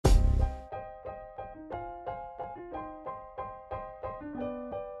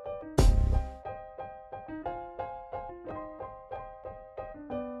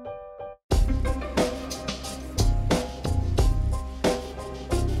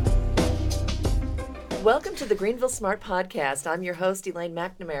Welcome to the Greenville Smart Podcast. I'm your host, Elaine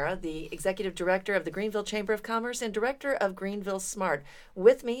McNamara, the Executive Director of the Greenville Chamber of Commerce and Director of Greenville Smart.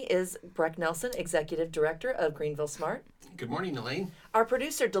 With me is Breck Nelson, Executive Director of Greenville Smart. Good morning, Elaine. Our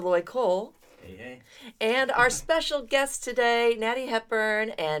producer, Deloy Cole. Hey. And our special guests today, Natty Hepburn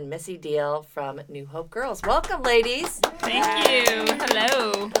and Missy Deal from New Hope Girls. Welcome, ladies. Thank you.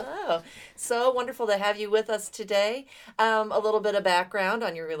 Hello. Hello. So wonderful to have you with us today. A little bit of background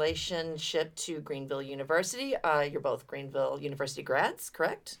on your relationship to Greenville University. You're both Greenville University grads,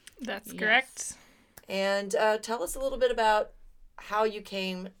 correct? That's Yes. correct. And tell us a little bit about how you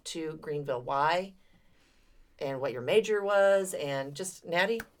came to Greenville, why, and what your major was. And just,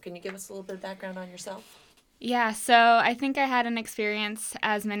 Natty, can you give us a little bit of background on yourself? Yeah, so I think I had an experience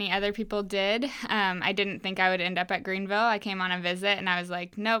as many other people did. I didn't think I would end up at Greenville. I came on a visit and I was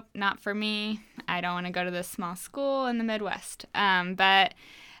like, nope, not for me. I don't want to go to this small school in the Midwest. But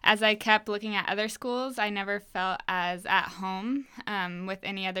as I kept looking at other schools, I never felt as at home with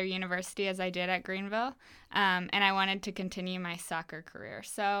any other university as I did at Greenville. And I wanted to continue my soccer career.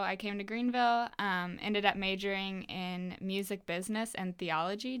 So I came to Greenville, ended up majoring in music business and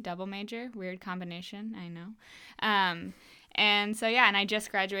theology, double major. Weird combination, I know. And I just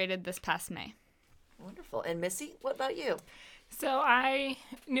graduated this past May. Wonderful. And Missy, what about you? So I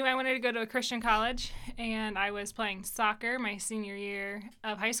knew I wanted to go to a Christian college, and I was playing soccer my senior year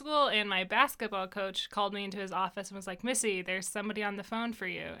of high school, and my basketball coach called me into his office and was like, Missy, there's somebody on the phone for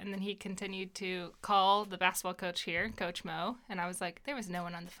you. And then he continued to call the basketball coach here, Coach Mo, and I was like, there was no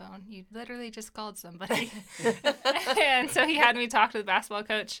one on the phone. You literally just called somebody. And so he had me talk to the basketball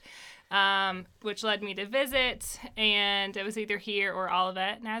coach, which led me to visit, and it was either here or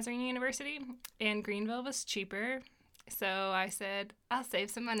Olivet Nazarene University, and Greenville was cheaper. So I said, I'll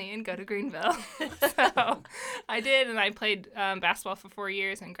save some money and go to Greenville. So I did, and I played basketball for 4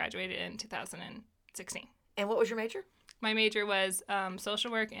 years and graduated in 2016. And what was your major? My major was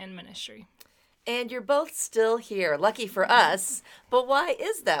social work and ministry. And you're both still here. Lucky for us. But why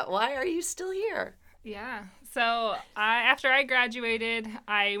is that? Why are you still here? Yeah. So after I graduated,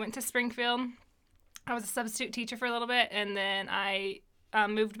 I went to Springfield. I was a substitute teacher for a little bit, and then I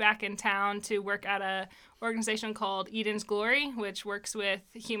moved back in town to work at a organization called Eden's Glory, which works with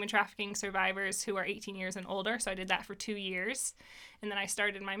human trafficking survivors who are 18 years and older. So I did that for 2 years. And then I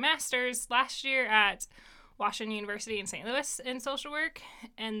started my master's last year at Washington University in St. Louis in social work.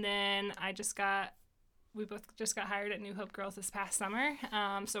 And then we both just got hired at New Hope Girls this past summer.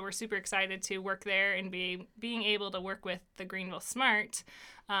 So we're super excited to work there and being able to work with the Greenville Smart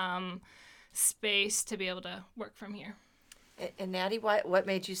space to be able to work from here. And Natty, what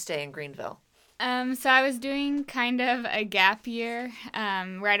made you stay in Greenville? So I was doing kind of a gap year.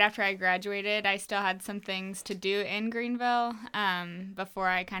 Right after I graduated, I still had some things to do in Greenville before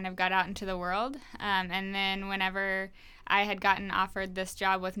I kind of got out into the world. And then whenever I had gotten offered this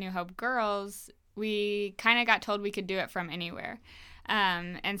job with New Hope Girls, we kind of got told we could do it from anywhere.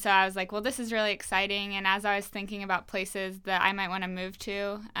 And so I was like, well, this is really exciting. And as I was thinking about places that I might want to move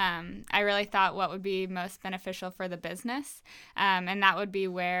to, I really thought what would be most beneficial for the business. And that would be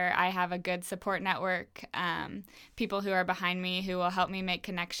where I have a good support network, people who are behind me who will help me make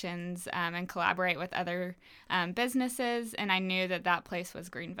connections and collaborate with other businesses. And I knew that place was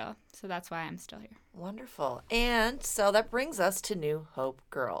Greenville. So that's why I'm still here. Wonderful. And so that brings us to New Hope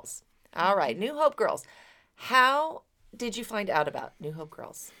Girls. All right, New Hope Girls. How did you find out about New Hope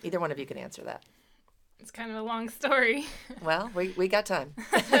Girls? Either one of you can answer that. It's kind of a long story. Well, we got time.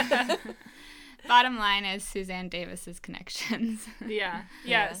 Bottom line is Suzanne Davis's connections. Yeah.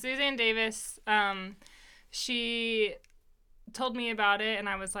 Suzanne Davis, she told me about it, and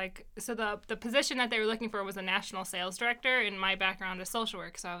I was like, so the position that they were looking for was a national sales director, and my background is social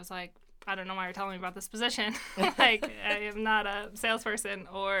work, so I was like, I don't know why you're telling me about this position. Like, I am not a salesperson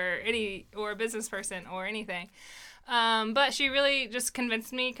or a business person or anything. But she really just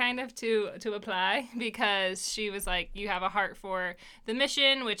convinced me kind of to apply, because she was like, you have a heart for the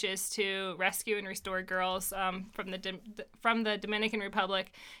mission, which is to rescue and restore girls from the Dominican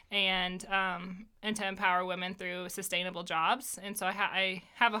Republic and to empower women through sustainable jobs. And so I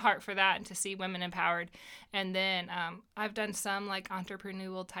have a heart for that and to see women empowered. And then I've done some like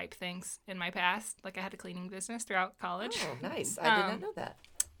entrepreneurial type things in my past. Like I had a cleaning business throughout college. Oh, nice. I did not know that.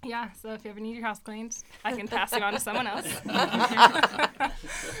 Yeah, so if you ever need your house cleaned, I can pass you on to someone else.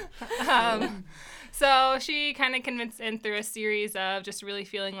 So she kind of convinced, and through a series of just really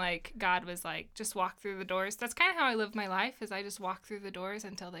feeling like God was like, just walk through the doors. That's kind of how I live my life, is I just walk through the doors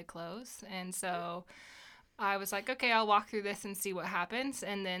until they close. And so I was like, okay, I'll walk through this and see what happens.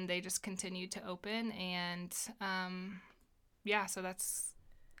 And then they just continued to open. And so that's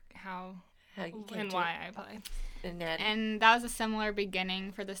how and why I applied. And that was a similar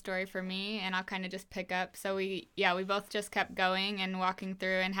beginning for the story for me, and I'll kind of just pick up. So we both just kept going and walking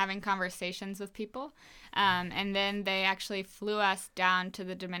through and having conversations with people. And then they actually flew us down to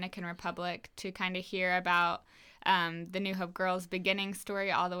the Dominican Republic to kind of hear about the New Hope Girls beginning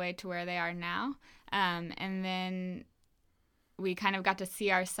story all the way to where they are now. And then we kind of got to see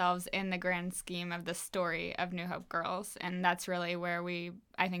ourselves in the grand scheme of the story of New Hope Girls. And that's really where we,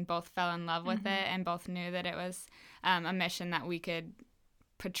 I think, both fell in love with it and both knew that it was a mission that we could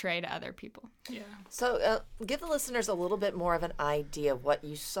portray to other people. Yeah. So give the listeners a little bit more of an idea of what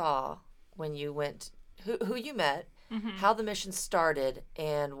you saw when you went, who you met, how the mission started,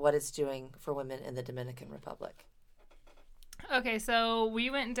 and what it's doing for women in the Dominican Republic. Okay, so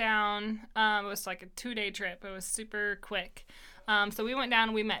we went down. It was like a 2-day trip. It was super quick. So we went down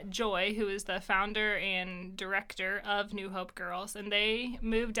and we met Joy, who is the founder and director of New Hope Girls. And they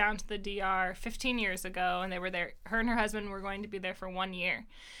moved down to the DR 15 years ago, and they were there. Her and her husband were going to be there for 1 year.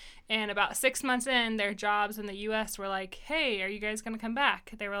 And about 6 months in, their jobs in the U.S. were like, hey, are you guys going to come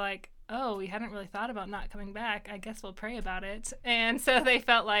back? They were like, oh, we hadn't really thought about not coming back. I guess we'll pray about it. And so they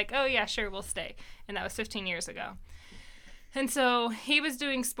felt like, oh, yeah, sure, we'll stay. And that was 15 years ago. And so he was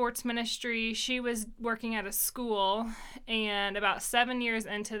doing sports ministry. She was working at a school. And about 7 years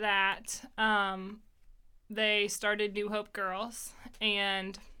into that, they started New Hope Girls.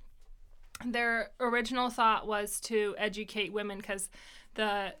 And their original thought was to educate women because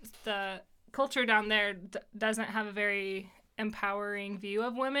the culture down there doesn't have a very empowering view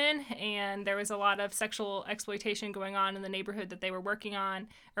of women, and there was a lot of sexual exploitation going on in the neighborhood that they were working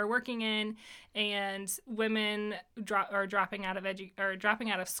in, and women dropping out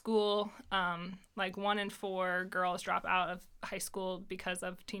of school. Like 1 in 4 girls drop out of high school because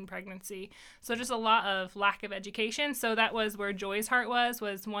of teen pregnancy. So just a lot of lack of education. So that was where Joy's heart was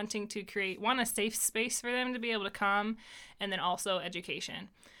wanting to create a safe space for them to be able to come, and then also education.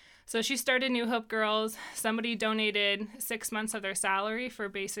 So she started New Hope Girls. Somebody donated 6 months of their salary for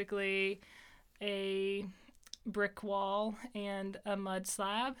basically a brick wall and a mud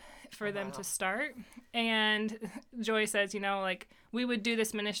slab for them to start. And Joy says, we would do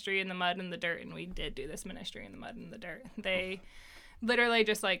this ministry in the mud and the dirt, and we did do this ministry in the mud and the dirt. They literally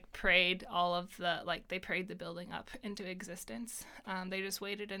just prayed they prayed the building up into existence. They just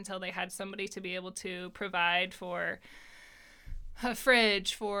waited until they had somebody to be able to provide for a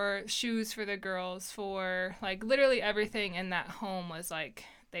fridge, for shoes for the girls, for literally everything in that home was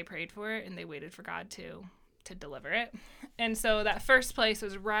they prayed for it and they waited for God to deliver it. And so that first place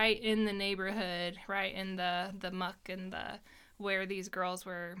was right in the neighborhood, right in the muck and where these girls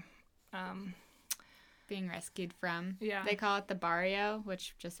were being rescued from. Yeah. They call it the barrio,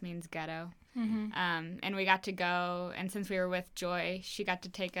 which just means ghetto. Mm-hmm. And we got to go, and since we were with Joy, she got to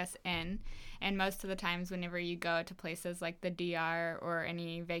take us in. And most of the times whenever you go to places like the DR or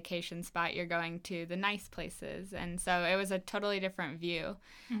any vacation spot, you're going to the nice places. And so it was a totally different view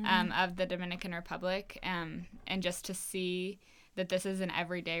of the Dominican Republic, and just to see that this is an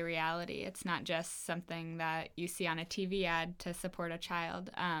everyday reality. It's not just something that you see on a TV ad to support a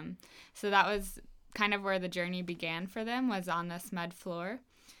child. So that was kind of where the journey began for them, was on this mud floor.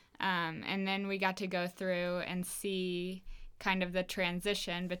 And then we got to go through and see kind of the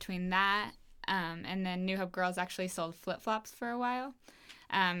transition between that. And then New Hope Girls actually sold flip-flops for a while.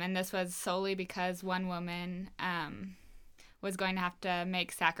 And this was solely because one woman was going to have to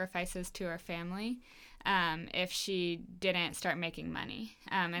make sacrifices to her family if she didn't start making money.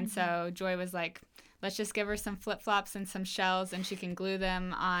 And so Joy was like, let's just give her some flip-flops and some shells, and she can glue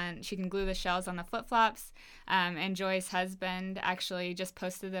the shells on the flip-flops. And Joy's husband actually just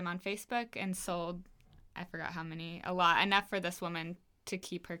posted them on Facebook and sold, I forgot how many, a lot, enough for this woman to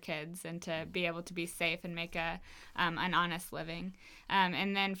keep her kids and to be able to be safe and make an honest living.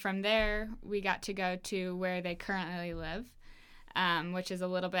 And then from there, we got to go to where they currently live, which is a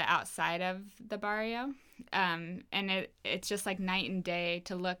little bit outside of the barrio. And it's just like night and day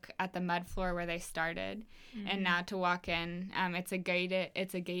to look at the mud floor where they started, and now to walk in. It's a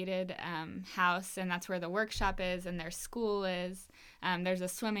gated house, and that's where the workshop is and their school is. There's a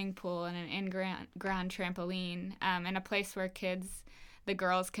swimming pool and an in-ground trampoline, and a place where the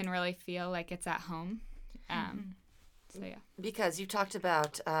girls can really feel like it's at home. So yeah. Because you talked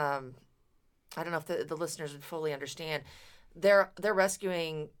about, I don't know if the listeners would fully understand, they're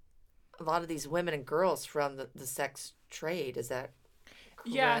rescuing a lot of these women and girls from the sex trade. Is that correct?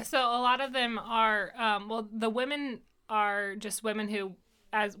 Yeah, so a lot of them are, the women are just women who,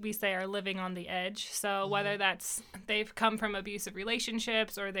 as we say, are living on the edge. So whether that's they've come from abusive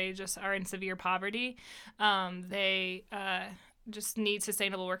relationships or they just are in severe poverty, they just need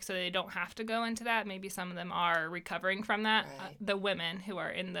sustainable work so they don't have to go into that. Maybe some of them are recovering from that, Right. the women who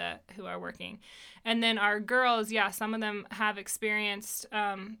are working. And then our girls, some of them have experienced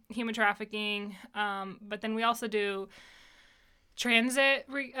human trafficking, but then we also do transit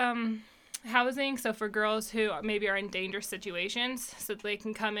housing, so for girls who maybe are in dangerous situations, so that they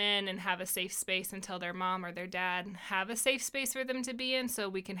can come in and have a safe space until their mom or their dad have a safe space for them to be in, so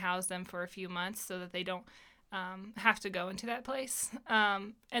we can house them for a few months so that they don't have to go into that place.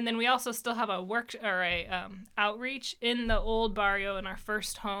 And then we also still have a outreach in the old barrio in our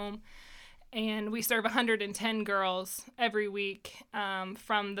first home, and we serve 110 girls every week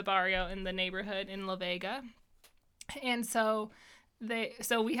from the barrio in the neighborhood in La Vega. And so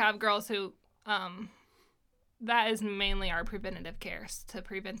we have girls who that is mainly our preventative care, to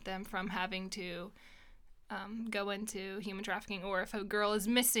prevent them from having to go into human trafficking, or if a girl is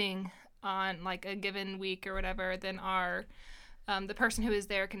missing on like a given week or whatever, then our the person who is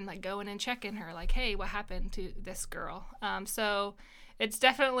there can like go in and check in her, like, hey, what happened to this girl? So it's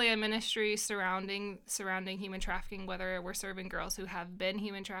definitely a ministry surrounding human trafficking, whether we're serving girls who have been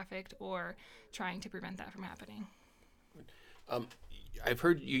human trafficked or trying to prevent that from happening. I've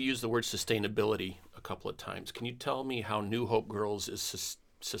heard you use the word sustainability a couple of times. Can you tell me how New Hope Girls is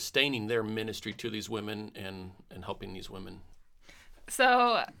sustaining their ministry to these women and helping these women?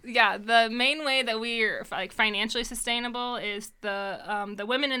 So, the main way that we're like financially sustainable is the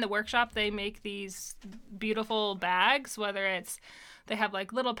women in the workshop. They make these beautiful bags, whether it's they have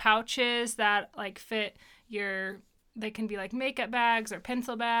like little pouches that like fit they can be like makeup bags or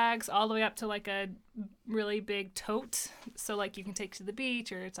pencil bags, all the way up to like a really big tote. So like you can take to the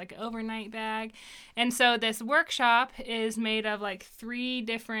beach, or it's like an overnight bag. And so this workshop is made of like 3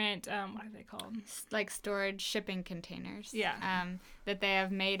 different, what are they called? Like storage shipping containers. Yeah. That they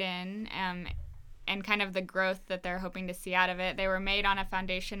have made in, and kind of the growth that they're hoping to see out of it. They were made on a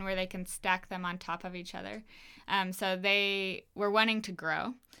foundation where they can stack them on top of each other. So they were wanting to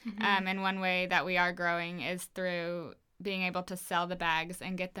grow. Mm-hmm. And one way that we are growing is through being able to sell the bags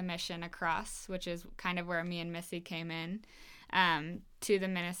and get the mission across, which is kind of where me and Missy came in to the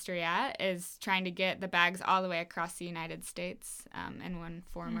ministry at, is trying to get the bags all the way across the United States in one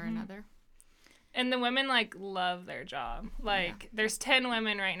form or another. And the women, like, love their job. Like, there's 10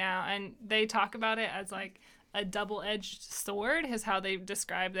 women right now, and they talk about it as, like, a double-edged sword is how they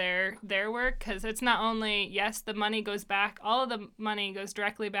describe their work, because it's not only, yes, the money goes back, all of the money goes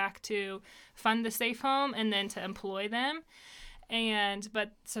directly back to fund the safe home and then to employ them.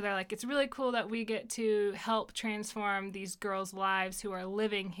 But so they're like, it's really cool that we get to help transform these girls' lives who are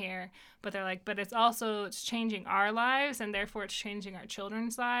living here. But they're like, but it's changing our lives, and therefore it's changing our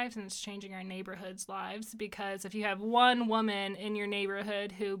children's lives, and it's changing our neighborhood's lives. Because if you have one woman in your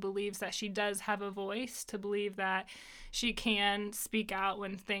neighborhood who believes that she does have a voice, to believe that she can speak out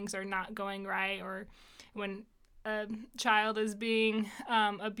when things are not going right, or when a child is being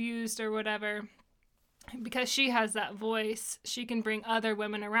abused or whatever, because she has that voice, she can bring other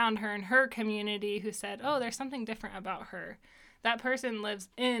women around her in her community who said, oh, there's something different about her. That person lives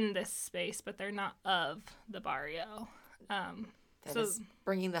in this space, but they're not of the barrio. That is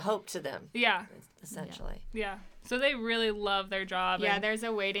bringing the hope to them. Yeah. Essentially. Yeah. So they really love their job. Yeah, there's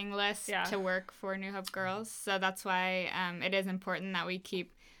a waiting list to work for New Hope Girls. So that's why it is important that we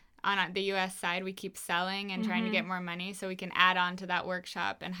keep, on the U.S. side, we keep selling and trying to get more money so we can add on to that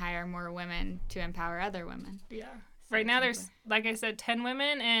workshop and hire more women to empower other women. Yeah. So right now there's, like I said, 10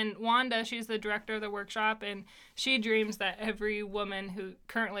 women, and Wanda, she's the director of the workshop, and she dreams that every woman who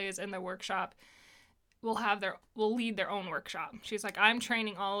currently is in the workshop will lead their own workshop. She's like, I'm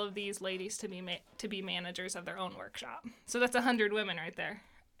training all of these ladies to be managers of their own workshop. So that's 100 women right there.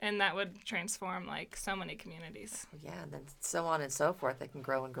 And that would transform, like, so many communities. Yeah, and then so on and so forth. They can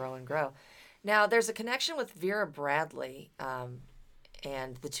grow and grow and grow. Now, there's a connection with Vera Bradley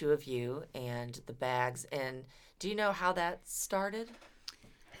and the two of you and the bags. And do you know how that started?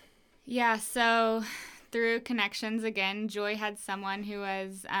 Yeah, so through connections, again, Joy had someone who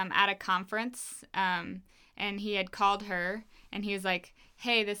was at a conference, and he had called her, and he was like,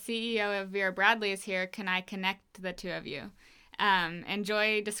 hey, the CEO of Vera Bradley is here. Can I connect the two of you? And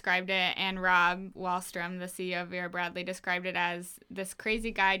Joy described it, and Rob Wallstrom, the CEO of Vera Bradley, described it as this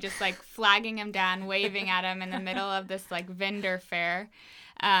crazy guy just like flagging him down, waving at him in the middle of this like vendor fair.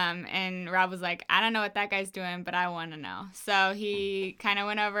 And Rob was like, I don't know what that guy's doing, but I want to know. So he kind of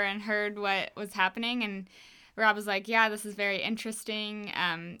went over and heard what was happening, and Rob was like, yeah, this is very interesting.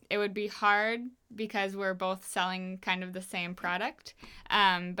 It would be hard because we're both selling kind of the same product.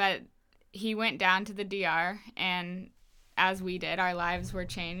 But he went down to the DR and as we did. Our lives were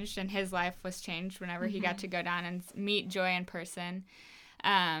changed, and his life was changed whenever he got to go down and meet Joy in person.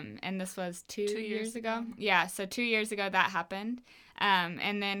 And this was two years ago. Yeah, so 2 years ago that happened.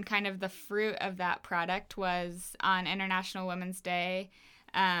 And then kind of the fruit of that product was on International Women's Day.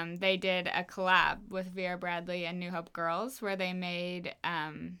 They did a collab with Vera Bradley and New Hope Girls where they made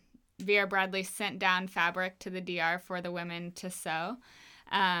Vera Bradley sent down fabric to the DR for the women to sew.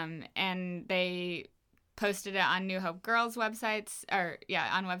 And they posted it on New Hope Girls websites,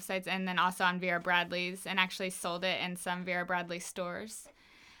 on websites, and then also on Vera Bradley's, and actually sold it in some Vera Bradley stores.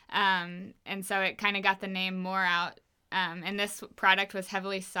 And so it kind of got the name more out. And this product was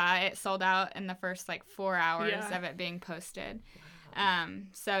heavily sought. It sold out in the first 4 hours of it being posted.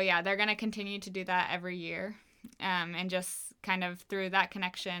 So yeah, they're going to continue to do that every year, and just kind of through that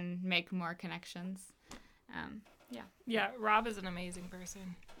connection, make more connections. Yeah, Rob is an amazing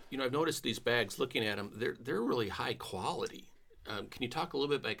person. I've noticed these bags, looking at them, they're really high quality. Can you talk a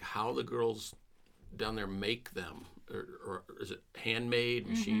little bit about how the girls down there make them? Or is it handmade,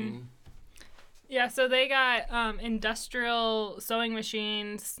 machine? Yeah, so they got industrial sewing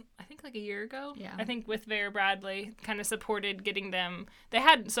machines, I think a year ago. Yeah. I think with Vera Bradley, kind of supported getting them. They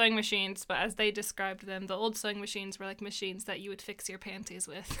had sewing machines, but as they described them, the old sewing machines were like machines that you would fix your panties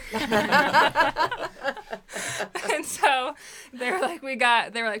with. And so they were like,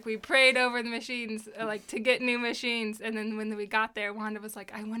 we prayed over the machines, to get new machines. And then when we got there, Wanda was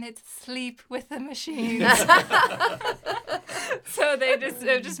like, I wanted to sleep with the machines. So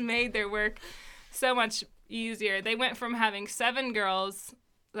it just made their work so much easier. They went from having 7 girls,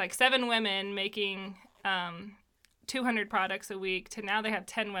 7 women making 200 products a week to now they have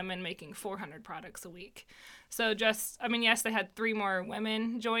 10 women making 400 products a week. So yes, they had 3 more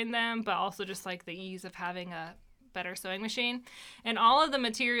women join them, but also just the ease of having a better sewing machine. And all of the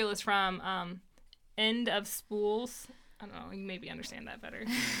material is from End of Spools. I don't know, you maybe understand that better.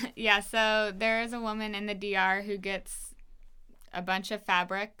 Yeah, so there is a woman in the DR who gets a bunch of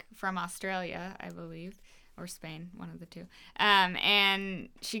fabric from Australia, I believe, or Spain, one of the two. And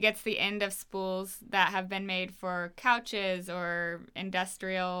she gets the end of spools that have been made for couches or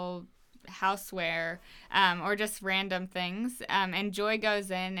industrial houseware, or just random things. And Joy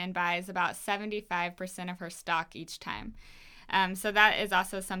goes in and buys about 75% of her stock each time. So that is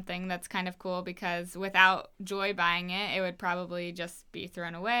also something that's kind of cool because without Joy buying it, it would probably just be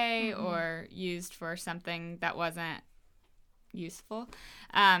thrown away or used for something that wasn't useful.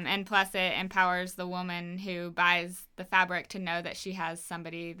 And plus it empowers the woman who buys the fabric to know that she has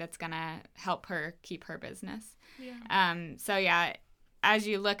somebody that's going to help her keep her business. So yeah, as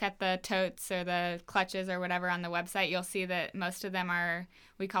you look at the totes or the clutches or whatever on the website, you'll see that most of them are,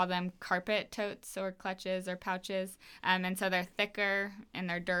 we call them carpet totes or clutches or pouches. And so they're thicker and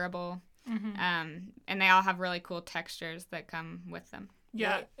they're durable. And they all have really cool textures that come with them.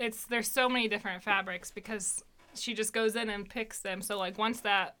 Yeah, there's so many different fabrics because she just goes in and picks them. So once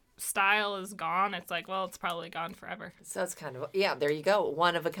that style is gone, it's it's probably gone forever. So it's kind of, there you go.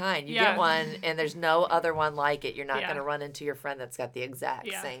 One of a kind. You get one and there's no other one like it. You're not going to run into your friend that's got the exact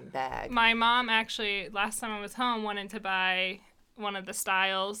same bag. My mom actually, last time I was home, wanted to buy one of the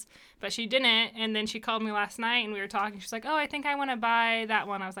styles, but she didn't. And then she called me last night and we were talking. She's like, oh, I think I want to buy that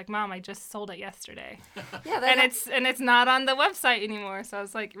one. I was like, Mom, I just sold it yesterday. And it's not on the website anymore. So I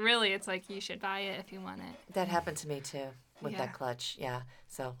was like, really? It's you should buy it if you want it. That happened to me too with that clutch. Yeah.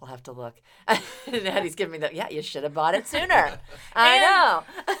 So we'll have to look. And Addie's giving me that. You should have bought it sooner. I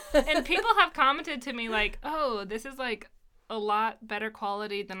know. And people have commented to me oh, this is a lot better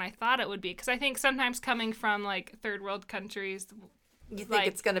quality than I thought it would be. Because I think sometimes coming from third world countries, you think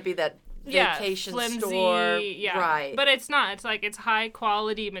it's going to be that vacation store, right? But it's not. It's it's high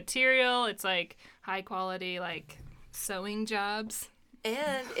quality material. It's high quality sewing jobs,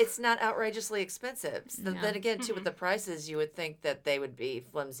 and it's not outrageously expensive. So then again, too, with the prices, you would think that they would be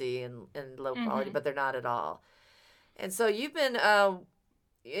flimsy and low quality, but they're not at all. And so you've been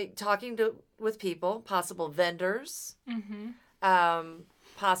talking with people, possible vendors,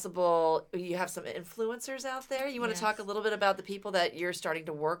 possible, you have some influencers out there. You want to talk a little bit about the people that you're starting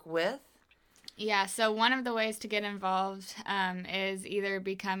to work with? Yeah, so one of the ways to get involved is either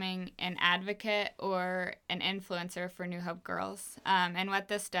becoming an advocate or an influencer for New Hope Girls. And what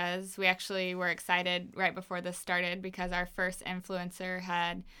this does, we actually were excited right before this started because our first influencer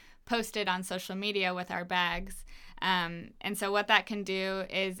had posted on social media with our bags. And so what that can do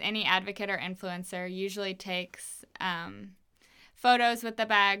is any advocate or influencer usually takes photos with the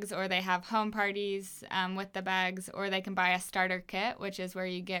bags, or they have home parties with the bags, or they can buy a starter kit, which is where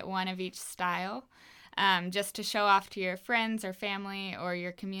you get one of each style, just to show off to your friends or family or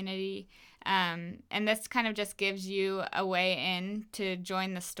your community. And this kind of just gives you a way in to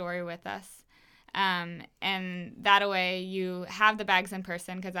join the story with us. And that way you have the bags in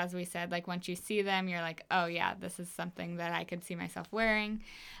person because, as we said, like once you see them, you're like, oh, yeah, this is something that I could see myself wearing.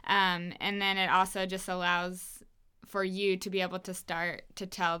 And then it also just allows for you to be able to start to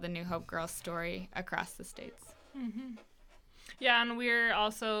tell the New Hope Girls story across the states. Mm-hmm. Yeah, and we're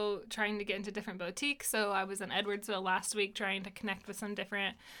also trying to get into different boutiques. So I was in Edwardsville last week trying to connect with some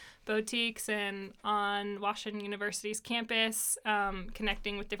different boutiques and on Washington University's campus,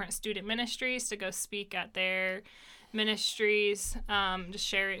 connecting with different student ministries to go speak at their ministries, just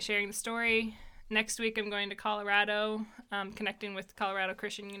sharing the story. Next week I'm going to Colorado, connecting with Colorado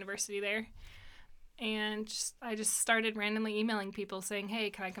Christian University there. And I just started randomly emailing people saying,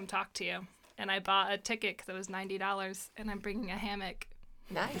 hey, can I come talk to you? And I bought a ticket because it was $90, and I'm bringing a hammock.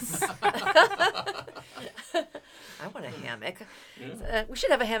 Nice. I want a hammock. Yeah. We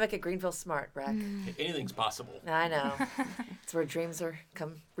should have a hammock at Greenville Smart, Breck. Anything's possible. I know. It's where dreams are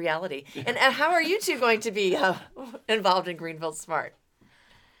come reality. And how are you two going to be involved in Greenville Smart?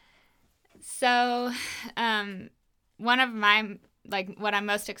 So, one of my, what I'm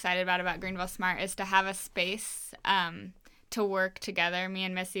most excited about Greenville Smart is to have a space to work together. Me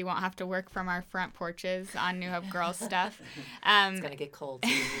and Missy won't have to work from our front porches on New Hope Girls stuff. It's going to get cold.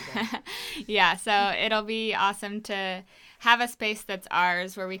 So yeah, so it'll be awesome to have a space that's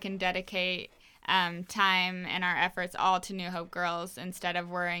ours where we can dedicate time and our efforts all to New Hope Girls instead of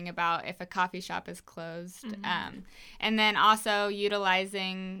worrying about if a coffee shop is closed. Mm-hmm. And then also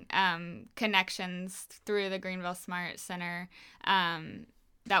utilizing connections through the Greenville Smart Center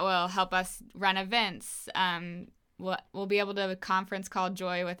that will help us run events. We'll be able to conference call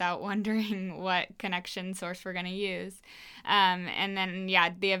Joy without wondering what connection source we're going to use. And then,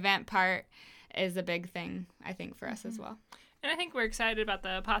 the event part is a big thing, I think, for us as well. And I think we're excited about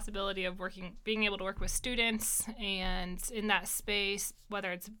the possibility of being able to work with students and in that space,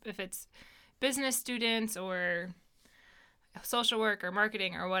 whether if it's business students or social work or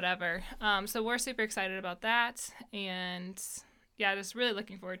marketing or whatever. So we're super excited about that. And just really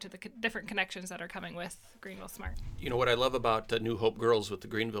looking forward to the different connections that are coming with Greenville Smart. You know, what I love about New Hope Girls with the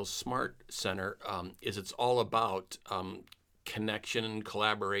Greenville Smart Center is it's all about connection,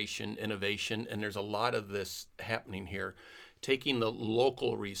 collaboration, innovation, and there's a lot of this happening here. Taking the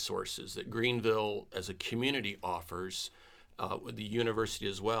local resources that Greenville as a community offers with the university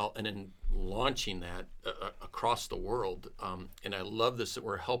as well, and then launching that across the world. And I love this, that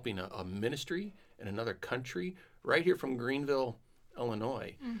we're helping a ministry in another country right here from Greenville,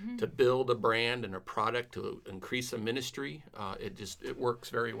 Illinois, to build a brand and a product to increase a ministry. It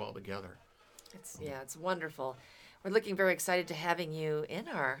works very well together. It's wonderful. We're looking very excited to having you in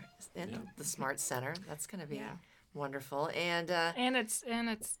the Smart Center. That's going to be wonderful, and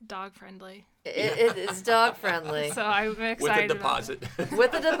it's dog friendly. It is dog friendly. So I'm excited. With a deposit.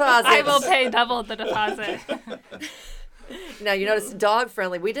 With a deposit, I will pay double the deposit. Now, you notice dog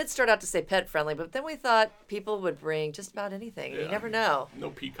friendly. We did start out to say pet friendly, but then we thought people would bring just about anything. You never know. No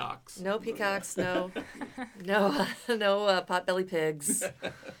peacocks. No peacocks. No potbelly pigs.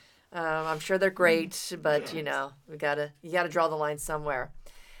 I'm sure they're great, but you gotta draw the line somewhere.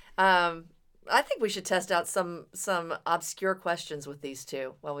 I think we should test out some obscure questions with these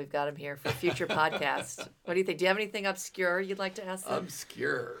two while we've got them here for future podcasts. What do you think? Do you have anything obscure you'd like to ask them?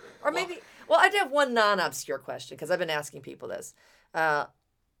 Obscure. Or maybe, I do have one non-obscure question because I've been asking people this.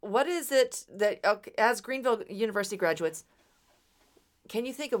 What is it that, as Greenville University graduates, can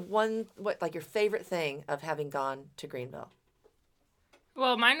you think of your favorite thing of having gone to Greenville?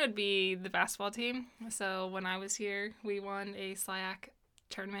 Well, mine would be the basketball team. So when I was here, we won a SLIAC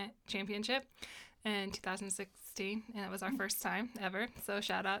tournament championship in 2016, and it was our first time ever. So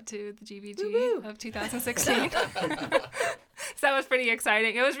shout out to the GVG of 2016. So that was pretty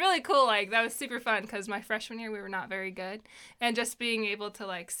exciting. It was really cool. That was super fun because my freshman year we were not very good, and just being able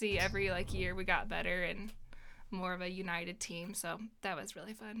to see every year we got better and more of a united team. So that was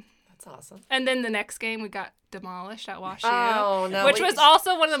really fun. That's awesome. And then the next game we got demolished at WashU, which was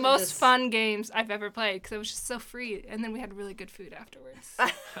also one of the most fun games I've ever played because it was just so free. And then we had really good food afterwards.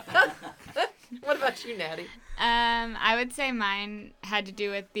 What about you, Natty? I would say mine had to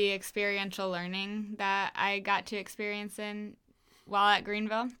do with the experiential learning that I got to experience while at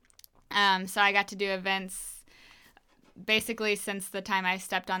Greenville. So I got to do events basically since the time I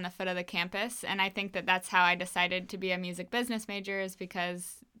stepped on the foot of the campus. And I think that that's how I decided to be a music business major, is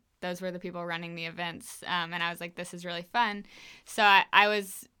because those were the people running the events. And I was like, this is really fun. So I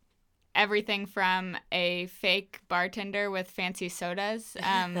was everything from a fake bartender with fancy sodas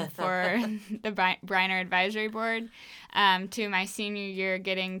for the Briner Advisory Board to my senior year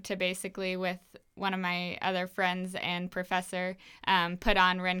getting to basically, with one of my other friends and professor, put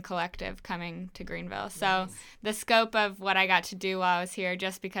on Ren Collective coming to Greenville. So the scope of what I got to do while I was here,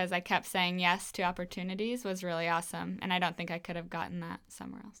 just because I kept saying yes to opportunities, was really awesome. And I don't think I could have gotten that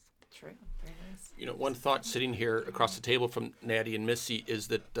somewhere else. True. Very nice. You know, one thought sitting here across the table from Natty and Missy is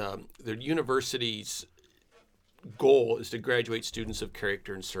that the university's goal is to graduate students of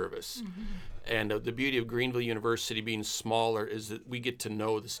character and service. Mm-hmm. And the beauty of Greenville University being smaller is that we get to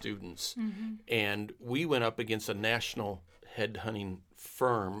know the students. Mm-hmm. And we went up against a national headhunting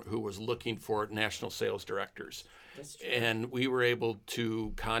firm who was looking for national sales directors. And we were able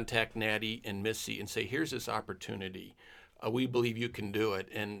to contact Natty and Missy and say, here's this opportunity. We believe you can do it.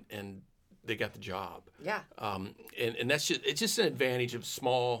 And they got the job. Yeah. And that's it's just an advantage of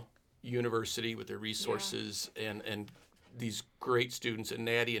small university with their resources and these great students. And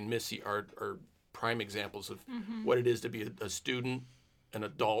Natty and Missy are prime examples of what it is to be a student, an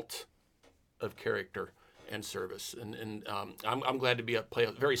adult of character and service. And I'm glad to play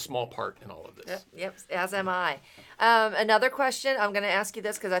a very small part in all of this. Yep, as am I. Another question, I'm going to ask you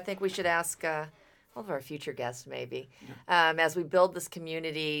this because I think we should ask all of our future guests maybe. As we build this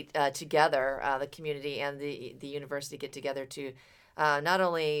community together, the community and the university get together to not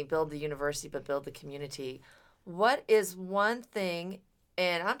only build the university but build the community. What is one thing,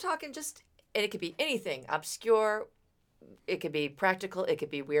 and I'm talking just, and it could be anything, obscure, it could be practical, it could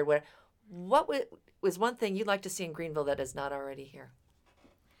be weird, what was one thing you'd like to see in Greenville that is not already here?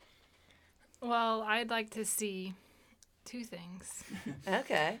 Well, I'd like to see two things.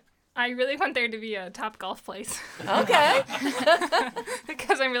 Okay. I really want there to be a top golf place. Okay.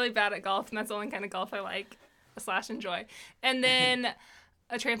 Because I'm really bad at golf, and that's the only kind of golf I like / enjoy. And then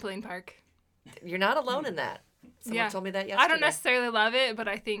a trampoline park. You're not alone in that. Someone told me that yesterday. I don't necessarily love it, but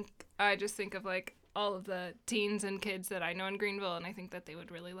I just think of like all of the teens and kids that I know in Greenville, and I think that they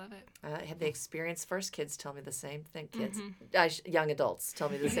would really love it. I had the experience first. Kids tell me the same thing. Young adults tell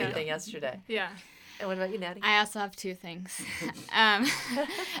me the same thing yesterday. Yeah. And what about you, Natty? I also have two things.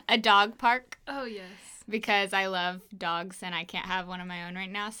 A dog park. Oh, yes. Because I love dogs and I can't have one of my own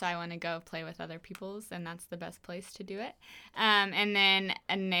right now, so I want to go play with other people's, and that's the best place to do it. And then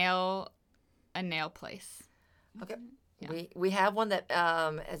a nail place. Okay. Yeah. We have one that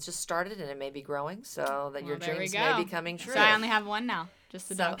has just started and it may be growing, so that your dreams may be coming true. So I only have one now,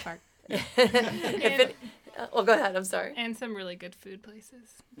 just a dog park. Well, go ahead. I'm sorry. And some really good food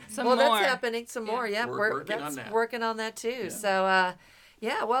places. That's happening. Some more. Yeah, we're working on that too. Yeah. So,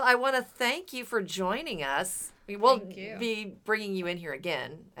 well, I want to thank you for joining us. We'll be bringing you in here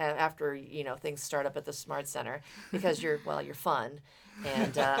again after things start up at the Smart Center because you're fun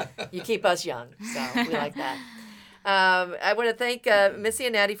and you keep us young. So we like that. I want to thank Missy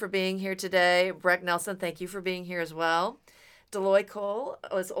and Natty for being here today. Breck Nelson, thank you for being here as well. Deloy Cole,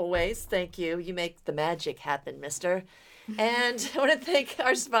 as always, thank you. You make the magic happen, mister. And I want to thank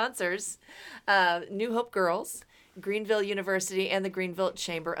our sponsors, New Hope Girls, Greenville University, and the Greenville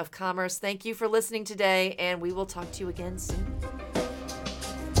Chamber of Commerce. Thank you for listening today, and we will talk to you again soon.